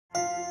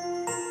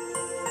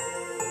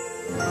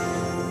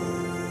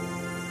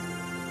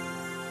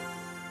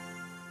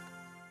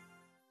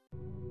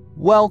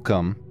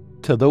Welcome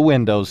to the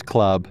Windows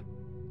Club.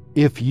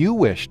 If you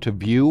wish to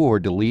view or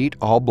delete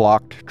all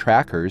blocked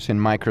trackers in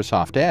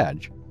Microsoft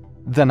Edge,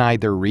 then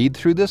either read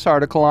through this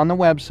article on the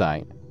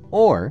website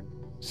or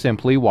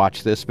simply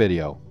watch this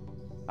video.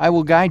 I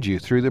will guide you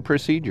through the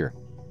procedure.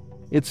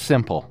 It's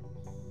simple.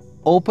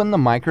 Open the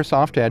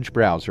Microsoft Edge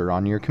browser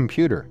on your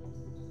computer.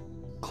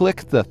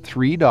 Click the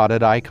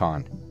three-dotted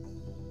icon.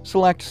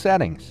 Select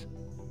Settings.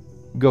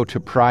 Go to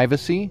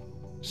Privacy,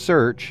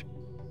 Search,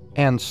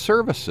 and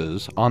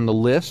Services on the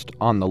list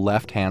on the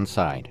left-hand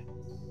side.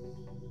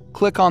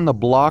 Click on the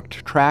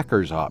Blocked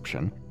Trackers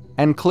option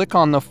and click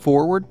on the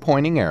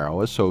forward-pointing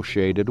arrow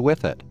associated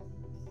with it.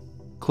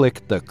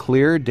 Click the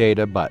Clear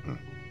Data button.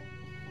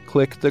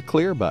 Click the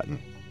Clear button.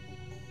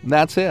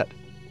 That's it.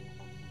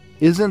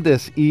 Isn't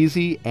this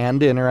easy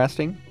and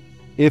interesting?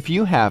 If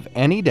you have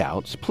any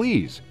doubts,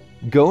 please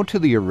go to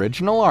the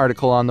original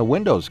article on the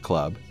Windows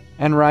Club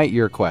and write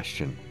your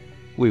question.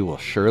 We will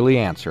surely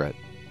answer it.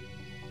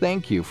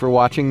 Thank you for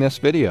watching this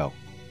video.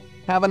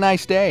 Have a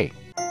nice day.